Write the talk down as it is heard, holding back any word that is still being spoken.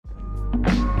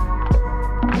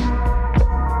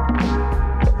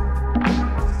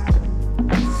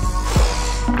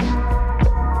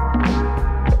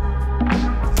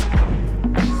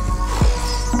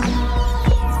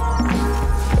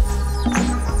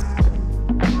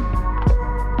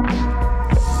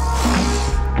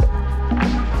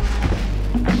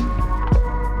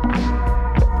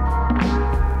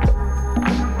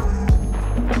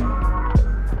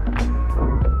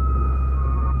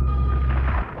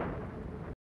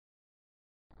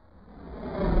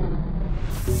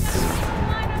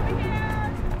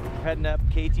Heading up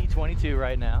KT22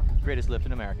 right now, greatest lift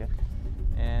in America,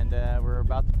 and we're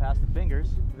about to pass the fingers.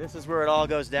 This is where it all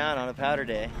goes down on a powder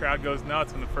day. Crowd goes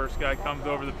nuts when the first guy comes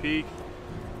over the peak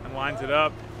and lines it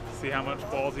up, see how much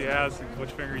balls he has, and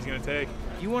which finger he's going to take.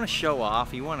 If you want to show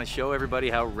off, you want to show everybody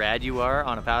how rad you are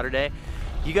on a powder day,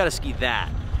 you got to ski that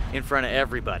in front of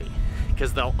everybody,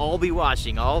 because they'll all be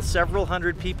watching, all several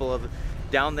hundred people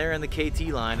down there in the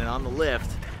KT line and on the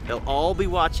lift. They'll all be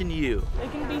watching you.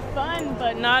 It can be fun,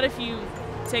 but not if you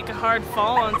take a hard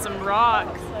fall on some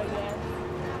rocks, I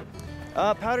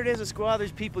guess. Powder days at Squaw,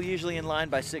 there's people usually in line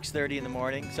by 6:30 in the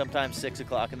morning, sometimes 6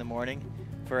 o'clock in the morning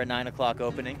for a 9 o'clock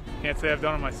opening. Can't say I've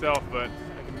done it myself, but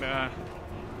I can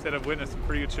said I've witnessed some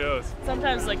pretty good shows.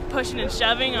 Sometimes like pushing and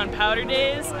shoving on powder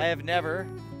days. I have never,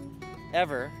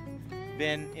 ever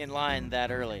been in line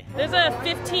that early. There's a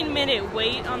 15-minute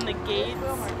wait on the gates.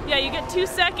 Yeah, you get 2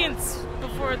 seconds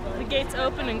before the gates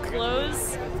open and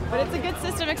close. But it's a good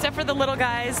system except for the little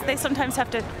guys. They sometimes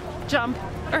have to jump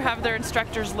or have their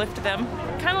instructors lift them.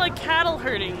 Kind of like cattle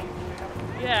herding.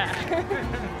 Yeah.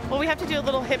 Well, we have to do a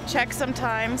little hip check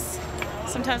sometimes.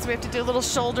 Sometimes we have to do a little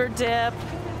shoulder dip,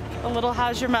 a little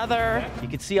how's your mother. You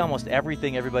can see almost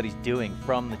everything everybody's doing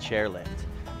from the chairlift.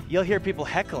 You'll hear people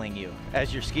heckling you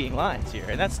as you're skiing lines here,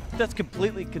 and that's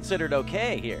completely considered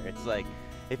okay here. It's like,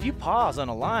 if you pause on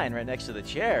a line right next to the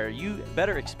chair, you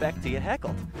better expect to get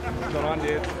heckled. What's going on,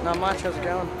 dude? Not much, how's it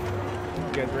going?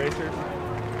 You guys racers?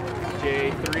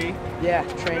 J3? Yeah,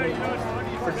 training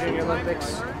for Junior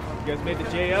Olympics. You guys made the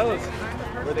JOs.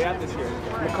 Where are they at this year?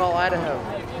 McCall, Idaho.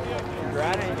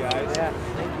 Congrats, you guys. Yeah.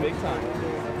 Big time.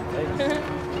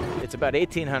 It's about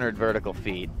 1,800 vertical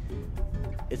feet.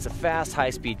 It's a fast,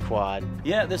 high-speed quad.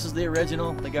 Yeah, this is the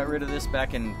original. They got rid of this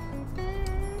back in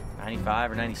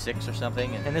 95 or 96 or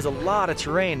something. And there's a lot of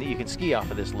terrain that you can ski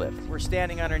off of this lift. We're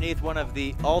standing underneath one of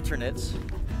the alternates.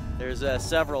 There's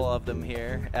several of them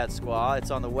here at Squaw.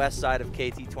 It's on the west side of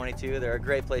KT22. They're a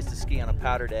great place to ski on a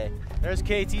powder day. There's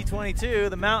KT22,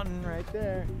 the mountain right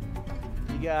there.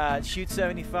 You got Chute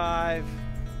 75,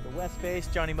 the west face,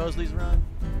 Johnny Mosley's run.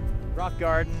 Rock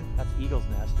Garden, that's Eagle's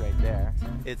Nest right there.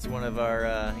 It's one of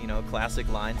our, classic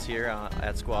lines here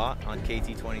at Squaw on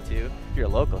KT22. If you're a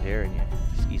local here and you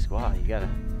ski Squaw, you gotta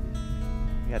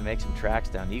make some tracks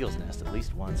down Eagle's Nest at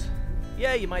least once.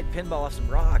 Yeah, you might pinball off some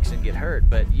rocks and get hurt,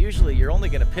 but usually you're only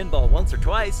gonna pinball once or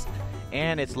twice,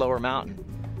 and it's lower mountain.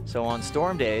 So on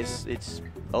storm days, it's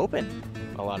open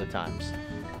a lot of times.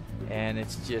 And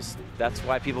that's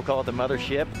why people call it the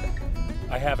mothership.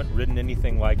 I haven't ridden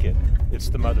anything like it. It's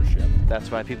the mothership.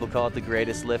 That's why people call it the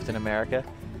greatest lift in America,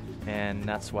 and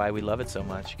that's why we love it so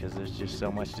much, because there's just so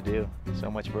much to do,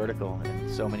 so much vertical, and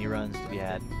so many runs to be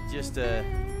had. Just a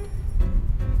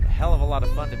hell of a lot of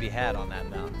fun to be had on that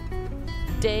mountain.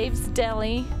 Dave's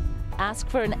Deli, ask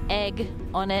for an egg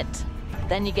on it,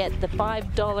 then you get the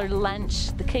 $5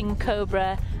 lunch, the King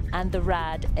Cobra, and the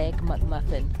Rad Egg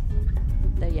McMuffin.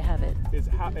 There you have it.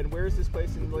 And where is this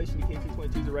place in relation to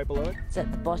KT22? Is it right below it? It's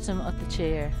at the bottom of the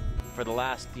chair. For the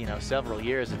last, several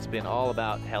years, it's been all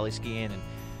about heli skiing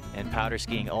and powder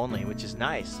skiing only, which is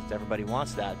nice. Everybody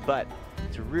wants that. But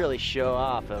to really show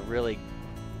off a really,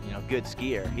 good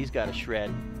skier, he's got to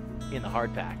shred in the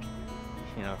hard pack,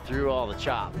 through all the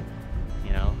chop,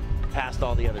 past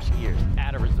all the other skiers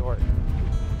at a resort.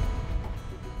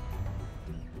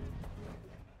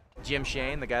 Jim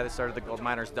Shane, the guy that started the Gold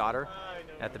Miner's Daughter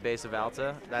at the base of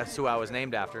Alta. That's who I was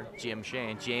named after, Jim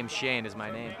Shane. James Shane is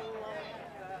my name.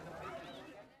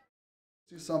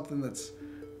 Do something that's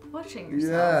pushing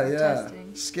yourself. Yeah.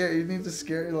 Testing. Scare. You need to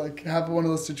scare. Like have one of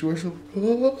those situations,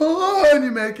 and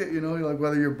you make it. Like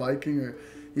whether you're biking or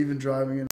even driving.